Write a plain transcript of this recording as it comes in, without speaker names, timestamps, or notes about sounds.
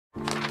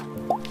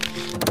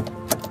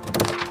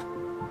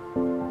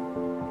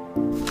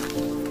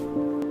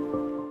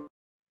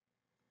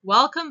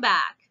Welcome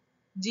back.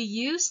 Do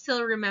you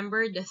still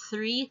remember the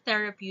 3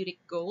 therapeutic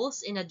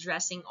goals in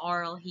addressing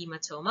oral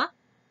hematoma?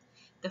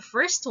 The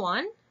first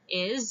one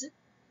is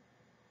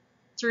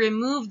to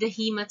remove the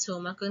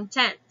hematoma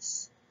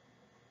contents.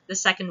 The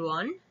second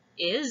one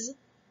is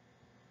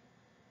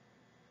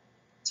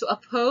to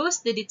oppose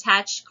the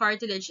detached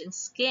cartilage and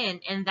skin,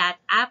 and that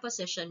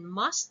apposition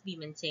must be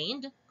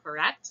maintained,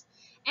 correct?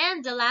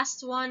 And the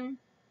last one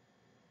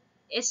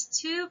is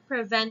to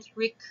prevent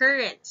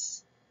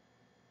recurrence.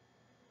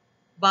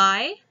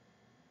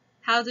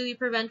 How do we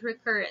prevent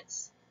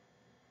recurrence?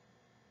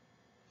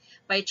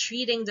 By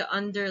treating the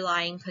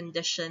underlying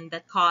condition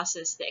that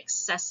causes the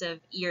excessive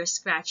ear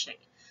scratching.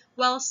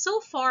 Well, so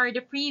far, the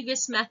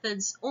previous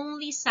methods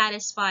only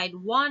satisfied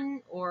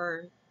 1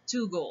 or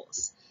 2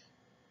 goals.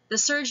 The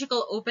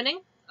surgical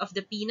opening of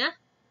the pinna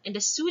and the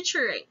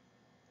suturing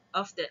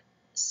of the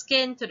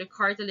skin to the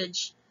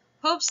cartilage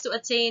hopes to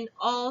attain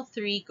all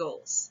 3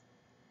 goals.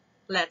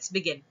 Let's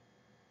begin.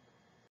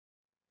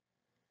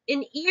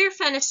 In ear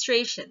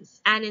fenestrations,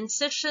 an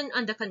incision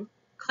on the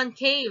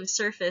concave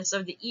surface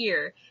of the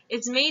ear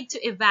is made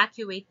to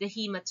evacuate the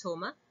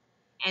hematoma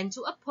and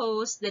to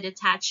oppose the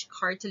detached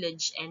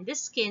cartilage and the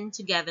skin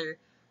together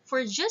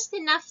for just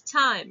enough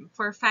time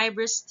for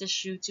fibrous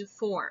tissue to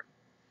form.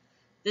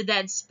 The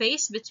dead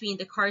space between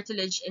the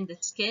cartilage and the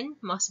skin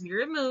must be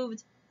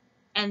removed,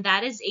 and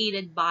that is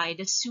aided by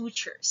the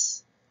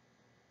sutures.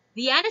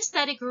 The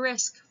anesthetic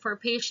risk for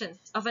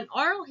patients of an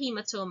oral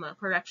hematoma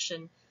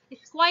correction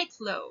is quite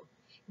low,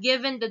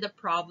 given that the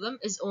problem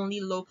is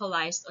only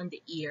localized on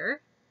the ear,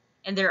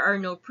 and there are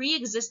no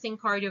pre-existing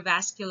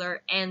cardiovascular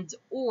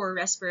and/or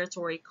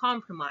respiratory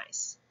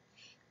compromise.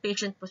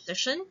 Patient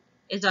position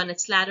is on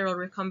its lateral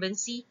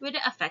recumbency with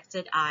the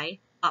affected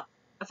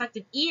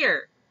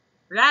ear,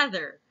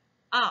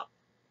 up.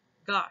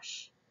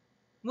 Gosh.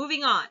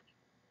 Moving on.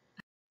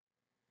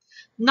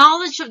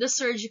 Knowledge of the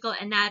surgical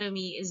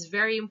anatomy is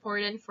very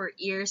important for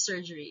ear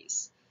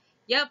surgeries.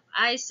 Yep,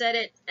 I said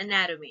it,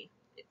 anatomy.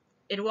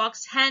 It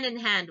walks hand in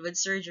hand with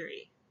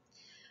surgery.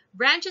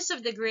 Branches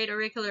of the great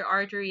auricular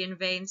artery and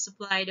vein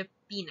supply the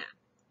pinna.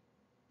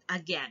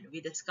 Again,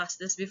 we discussed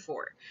this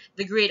before.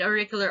 The great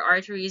auricular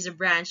artery is a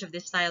branch of the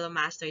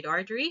stylomastoid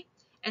artery,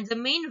 and the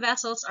main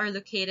vessels are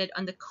located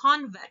on the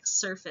convex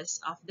surface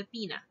of the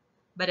pinna,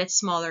 but its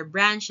smaller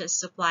branches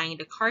supplying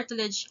the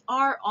cartilage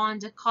are on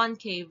the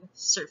concave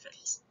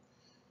surface.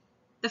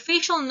 The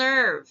facial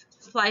nerve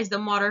supplies the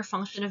motor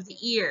function of the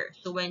ear,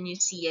 so when you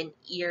see an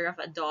ear of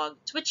a dog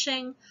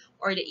twitching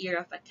or the ear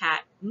of a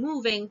cat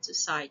moving to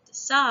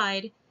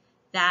side,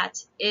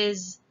 that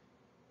is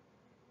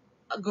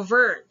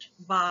governed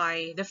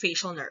by the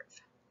facial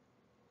nerve.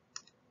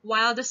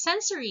 While the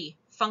sensory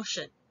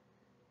function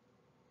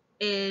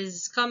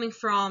is coming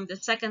from the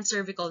second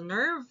cervical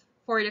nerve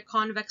for the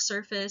convex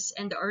surface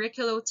and the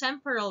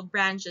auriculotemporal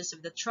branches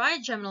of the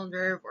trigeminal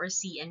nerve or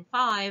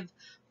CN5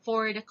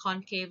 for the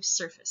concave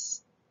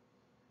surface.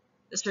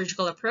 The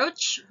surgical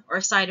approach or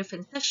site of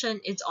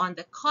incision is on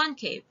the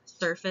concave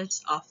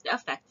surface of the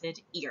affected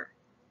ear.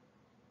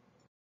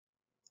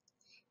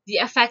 The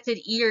affected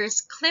ear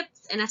is clipped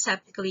and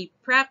aseptically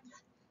prepped.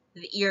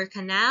 The ear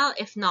canal,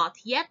 if not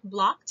yet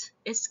blocked,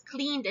 is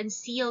cleaned and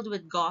sealed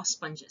with gauze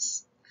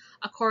sponges.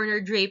 A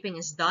corner draping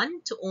is done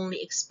to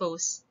only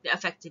expose the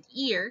affected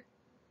ear.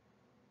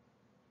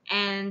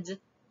 And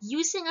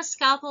using a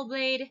scalpel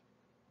blade,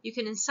 you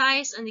can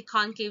incise on the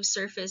concave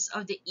surface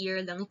of the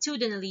ear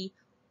longitudinally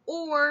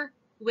or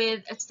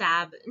with a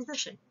stab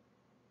incision.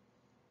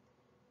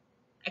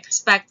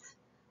 Expect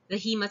the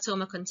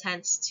hematoma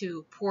contents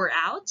to pour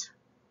out,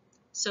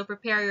 so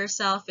prepare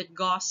yourself with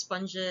gauze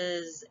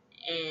sponges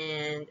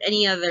and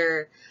any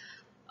other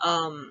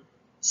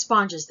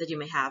sponges that you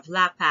may have.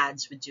 Lap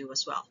pads would do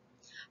as well.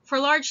 For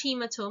large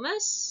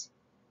hematomas,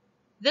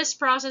 this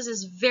process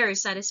is very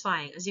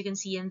satisfying, as you can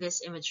see in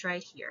this image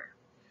right here.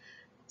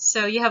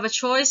 So you have a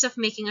choice of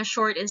making a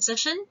short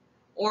incision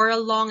or a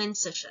long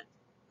incision.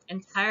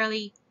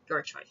 Entirely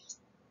your choice.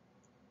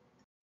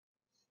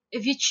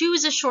 If you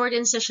choose a short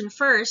incision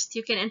first,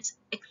 you can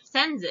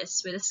extend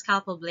this with a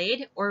scalpel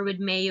blade or with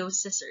Mayo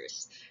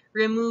scissors.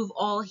 Remove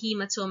all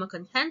hematoma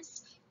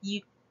contents,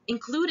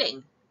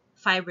 including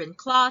fibrin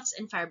clots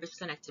and fibrous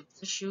connective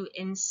tissue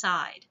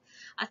inside.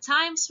 At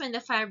times when the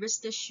fibrous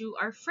tissue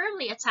are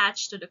firmly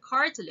attached to the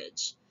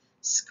cartilage,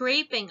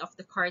 scraping of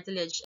the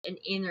cartilage and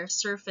inner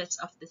surface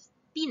of the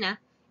pinna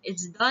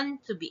is done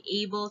to be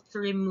able to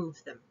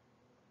remove them.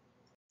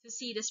 To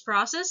see this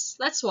process,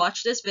 let's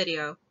watch this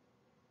video.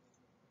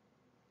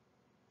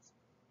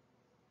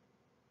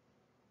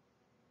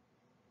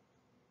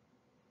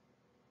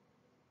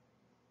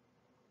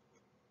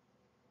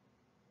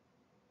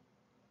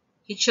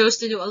 He chose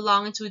to do a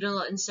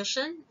longitudinal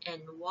incision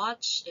and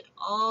watch it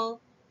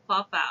all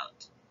pop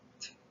out.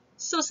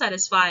 So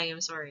satisfying,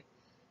 I'm sorry.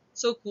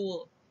 So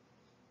cool.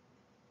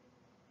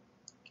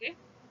 Okay.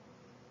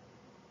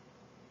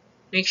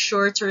 Make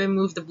sure to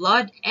remove the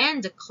blood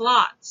and the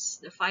clots,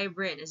 the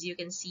fibrin, as you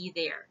can see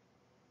there.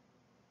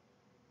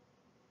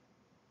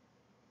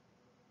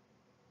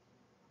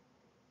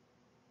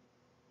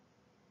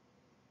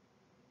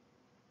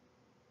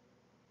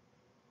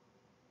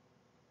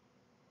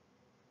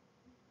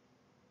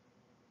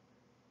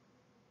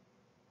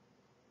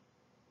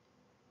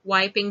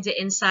 Wiping the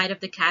inside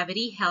of the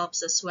cavity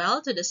helps as well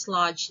to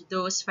dislodge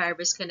those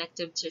fibrous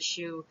connective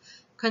tissue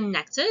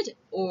connected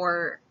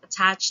or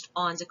attached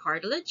on the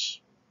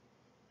cartilage.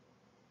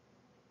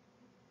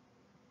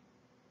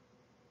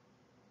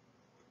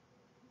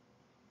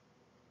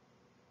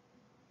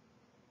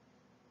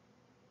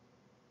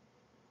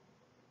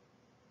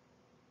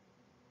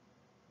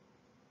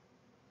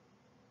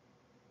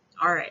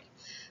 All right.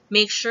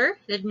 Make sure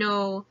that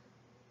no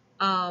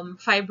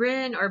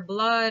fibrin or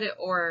blood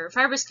or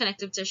fibrous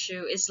connective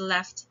tissue is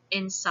left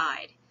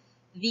inside.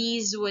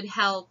 These would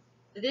help.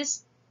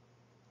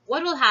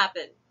 What will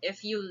happen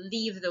if you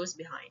leave those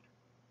behind?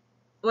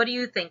 What do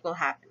you think will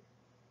happen?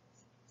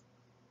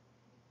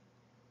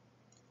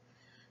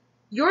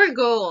 Your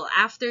goal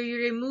after you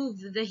remove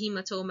the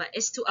hematoma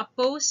is to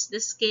oppose the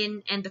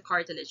skin and the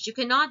cartilage. You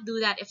cannot do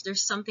that if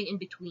there's something in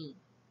between.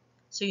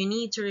 So you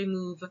need to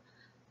remove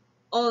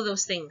all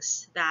those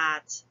things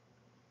that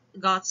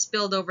got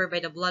spilled over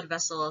by the blood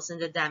vessels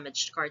and the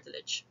damaged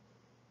cartilage.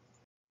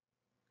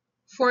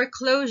 For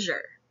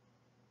closure,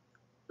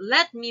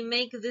 let me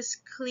make this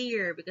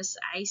clear because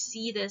I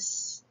see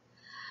this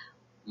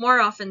more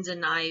often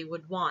than I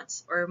would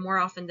want or more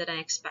often than I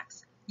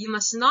expect. You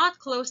must not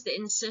close the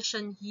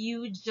incision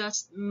you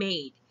just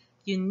made.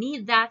 You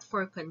need that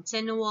for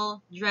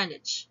continual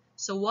drainage.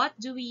 So what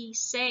do we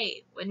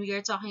say when we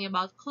are talking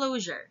about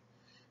closure?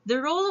 The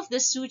role of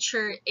the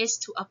suture is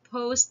to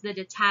oppose the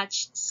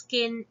detached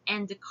skin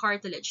and the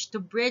cartilage, to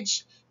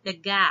bridge the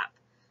gap,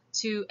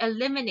 to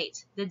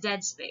eliminate the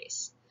dead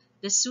space.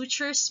 The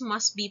sutures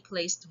must be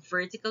placed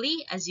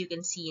vertically, as you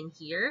can see in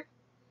here,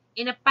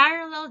 in a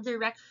parallel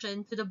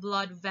direction to the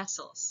blood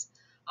vessels.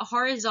 A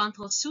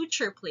horizontal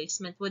suture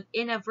placement would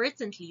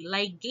inadvertently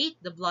ligate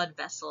the blood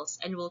vessels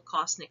and will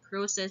cause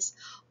necrosis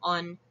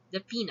on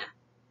the pinna.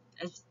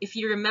 If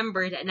you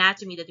remember the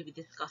anatomy that we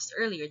discussed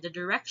earlier, the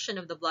direction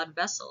of the blood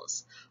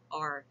vessels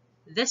are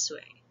this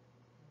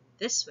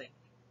way,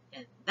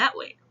 and that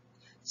way.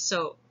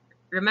 So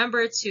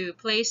remember to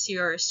place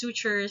your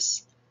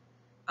sutures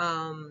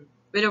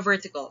with a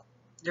vertical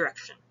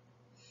direction.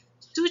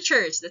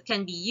 Sutures that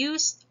can be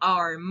used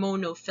are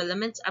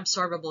monofilament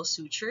absorbable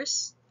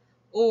sutures,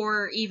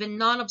 or even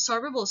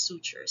non-absorbable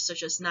sutures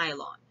such as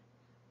nylon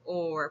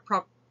or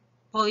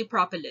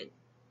polypropylene.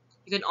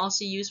 You can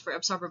also use for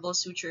absorbable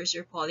sutures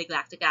your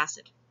polylactic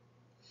acid.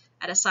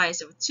 At a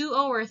size of 2.0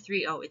 or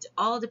 3.0, it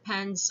all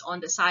depends on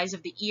the size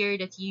of the ear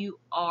that you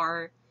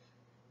are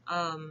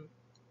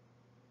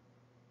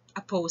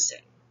opposing.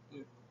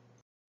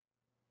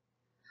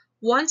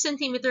 1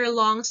 centimeter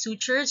long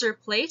sutures are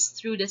placed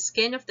through the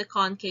skin of the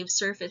concave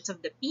surface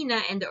of the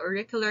pinna and the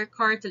auricular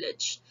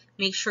cartilage.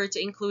 Make sure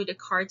to include the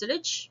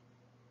cartilage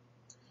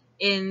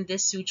in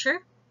this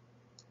suture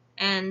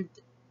and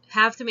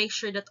have to make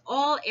sure that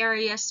all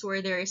areas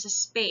where there is a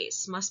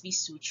space must be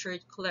sutured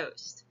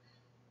closed.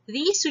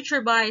 These suture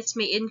bites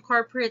may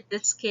incorporate the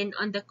skin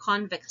on the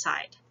convex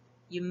side.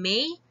 You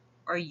may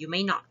or you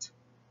may not.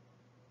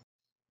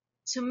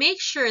 To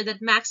make sure that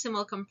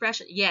maximal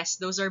compression, yes,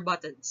 those are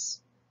buttons.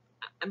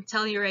 I'm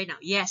telling you right now,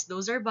 yes,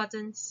 those are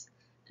buttons.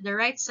 The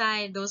right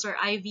side, those are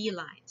IV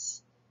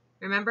lines.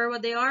 Remember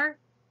what they are?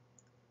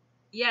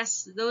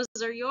 Yes, those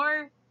are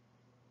your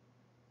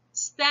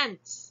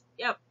stents.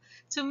 Yep.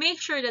 To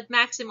make sure that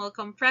maximal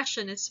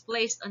compression is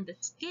placed on the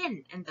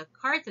skin and the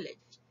cartilage,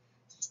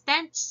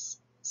 stents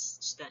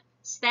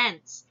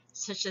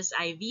such as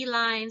IV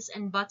lines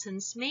and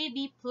buttons may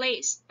be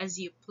placed as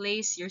you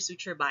place your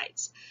suture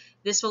bites.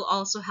 This will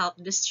also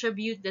help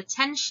distribute the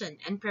tension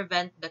and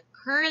prevent the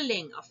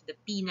curling of the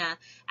pinna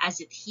as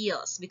it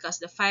heals, because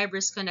the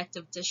fibrous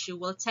connective tissue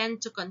will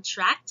tend to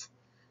contract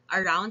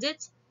around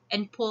it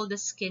and pull the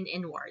skin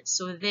inward.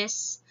 So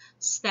this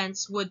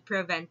stents would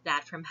prevent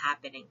that from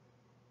happening.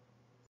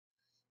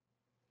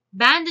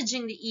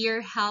 Bandaging the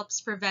ear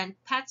helps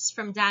prevent pets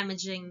from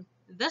damaging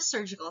the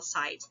surgical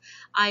site,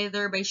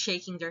 either by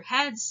shaking their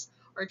heads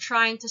or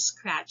trying to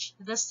scratch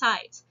the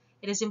site.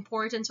 It is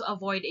important to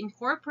avoid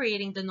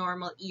incorporating the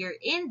normal ear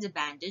in the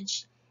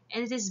bandage,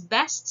 and it is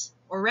best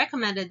or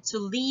recommended to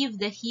leave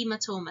the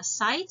hematoma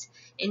site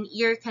and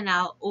ear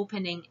canal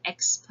opening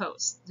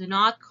exposed. Do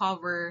not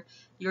cover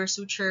your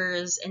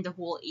sutures and the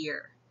whole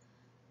ear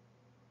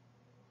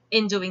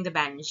in doing the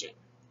bandaging.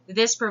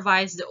 This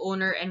provides the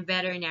owner and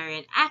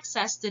veterinarian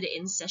access to the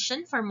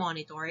incision for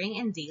monitoring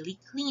and daily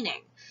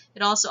cleaning.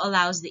 It also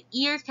allows the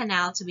ear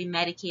canal to be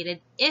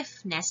medicated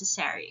if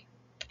necessary.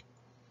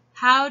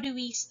 How do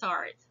we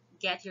start?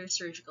 Get your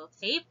surgical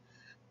tape.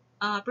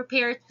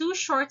 Prepare 2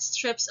 short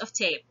strips of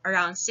tape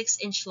around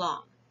 6-inch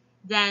long.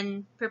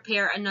 Then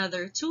prepare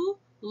another 2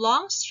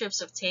 long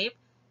strips of tape,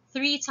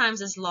 3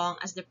 times as long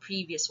as the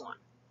previous one.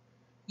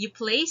 You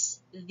place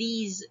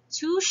these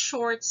 2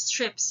 short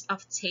strips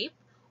of tape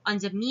on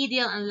the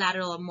medial and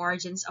lateral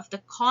margins of the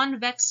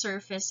convex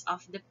surface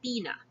of the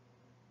pinna.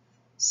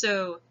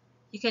 So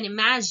you can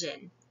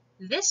imagine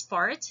this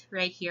part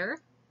right here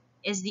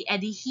is the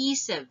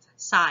adhesive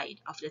side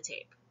of the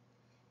tape.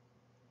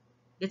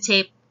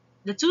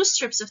 The 2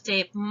 strips of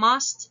tape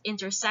must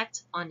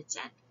intersect on its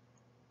end.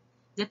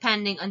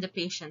 Depending on the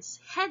patient's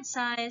head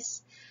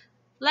size,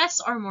 less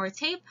or more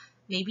tape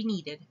may be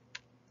needed.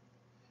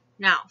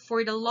 Now,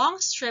 for the long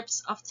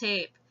strips of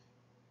tape,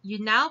 you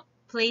now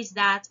place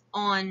that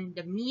on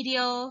the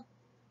medial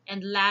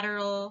and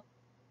lateral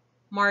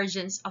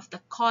margins of the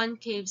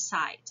concave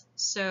side.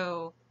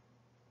 So,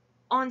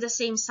 on the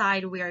same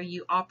side where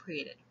you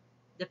operated.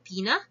 The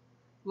pinna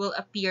will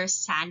appear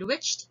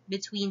sandwiched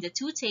between the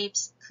two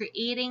tapes,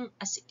 creating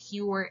a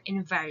secure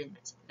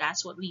environment.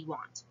 That's what we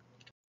want.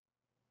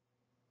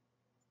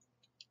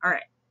 All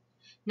right.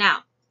 Now,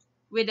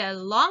 with a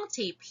long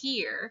tape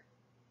here,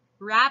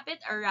 wrap it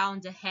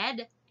around the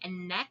head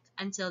and neck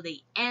until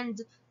they end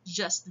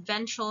just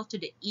ventral to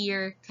the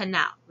ear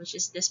canal, which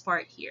is this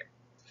part here.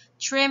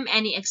 Trim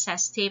any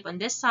excess tape on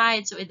this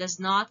side so it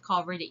does not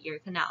cover the ear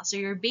canal. So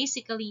you're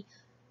basically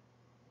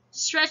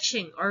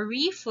stretching or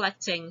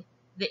reflecting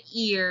the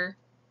ear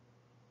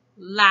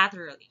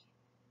laterally,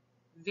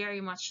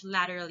 very much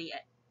laterally,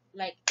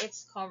 like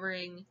it's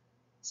covering,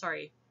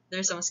 sorry,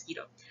 there's a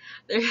mosquito,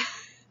 there,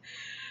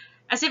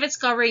 as if it's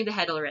covering the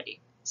head already.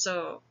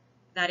 So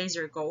that is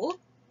your goal.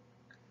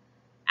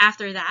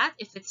 After that,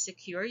 if it's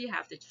secure, you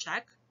have to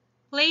check.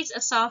 Place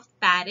a soft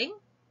padding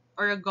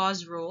or a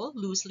gauze roll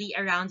loosely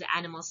around the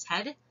animal's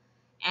head,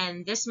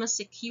 and this must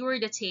secure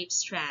the tape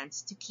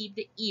strands to keep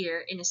the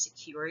ear in a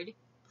secured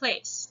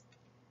place.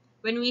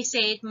 When we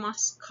say it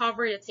must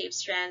cover the tape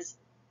strands,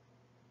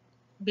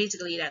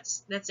 basically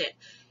that's it.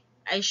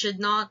 I should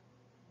not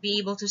be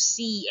able to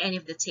see any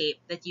of the tape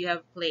that you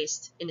have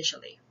placed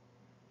initially.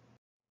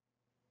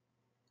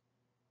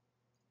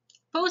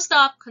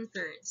 Post-op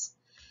concerns.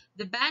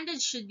 The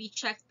bandage should be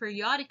checked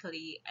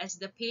periodically as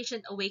the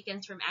patient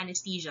awakens from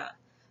anesthesia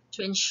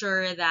to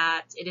ensure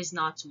that it is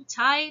not too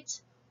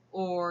tight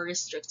or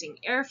restricting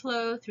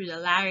airflow through the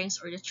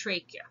larynx or the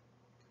trachea.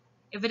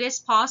 If it is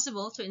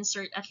possible to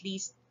insert at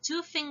least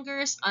 2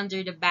 fingers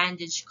under the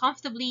bandage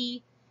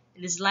comfortably,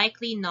 it is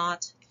likely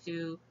not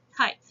too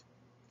tight.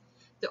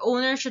 The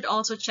owner should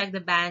also check the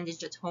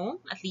bandage at home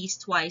at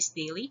least twice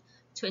daily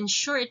to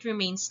ensure it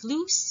remains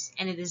loose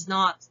and it is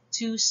not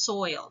too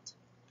soiled.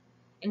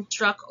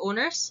 Instruct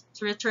owners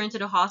to return to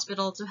the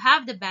hospital to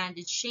have the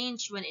bandage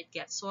changed when it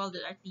gets soiled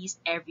at least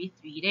every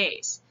 3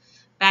 days.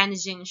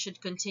 Bandaging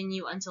should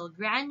continue until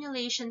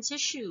granulation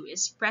tissue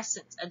is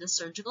present at the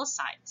surgical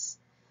sites.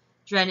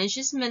 Drainage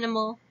is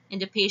minimal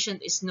and the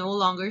patient is no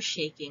longer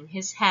shaking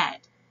his head.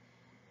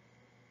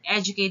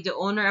 Educate the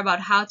owner about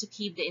how to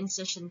keep the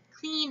incision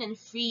clean and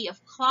free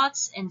of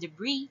clots and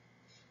debris.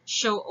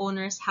 Show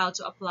owners how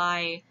to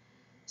apply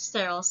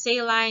sterile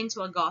saline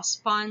to a gauze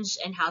sponge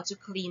and how to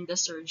clean the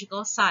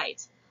surgical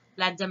site.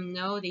 Let them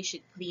know they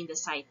should clean the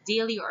site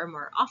daily or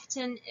more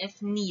often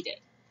if needed.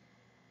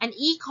 An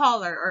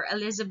e-collar or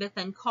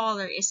Elizabethan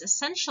collar is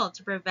essential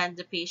to prevent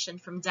the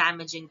patient from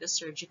damaging the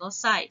surgical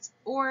site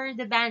or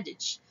the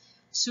bandage.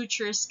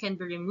 Sutures can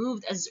be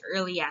removed as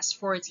early as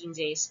 14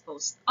 days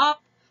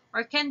post-op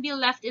or can be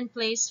left in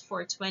place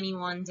for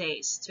 21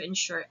 days to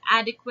ensure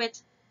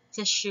adequate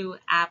tissue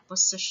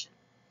apposition.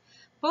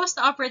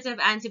 Post-operative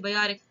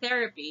antibiotic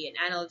therapy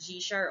and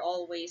analgesia are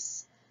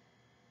always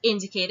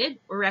indicated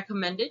or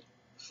recommended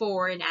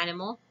for an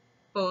animal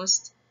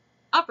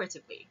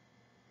post-operatively.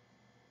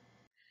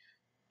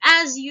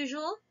 As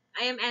usual,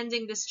 I am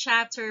ending this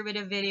chapter with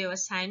a video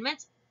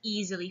assignment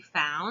easily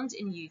found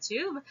in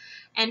YouTube.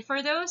 And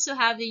for those who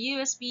have the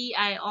USB,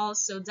 I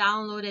also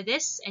downloaded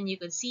this and you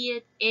can see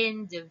it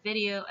in the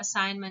video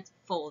assignment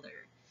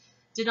folder.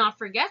 Do not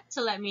forget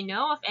to let me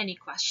know of any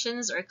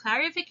questions or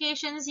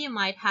clarifications you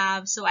might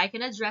have so I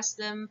can address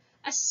them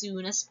as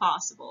soon as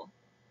possible.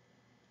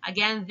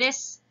 Again,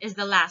 this is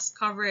the last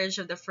coverage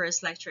of the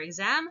first lecture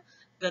exam.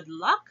 Good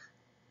luck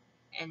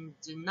and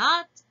do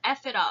not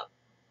F it up.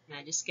 No,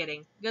 just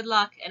kidding. Good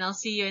luck and I'll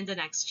see you in the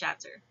next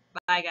chapter.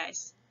 Bye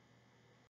guys.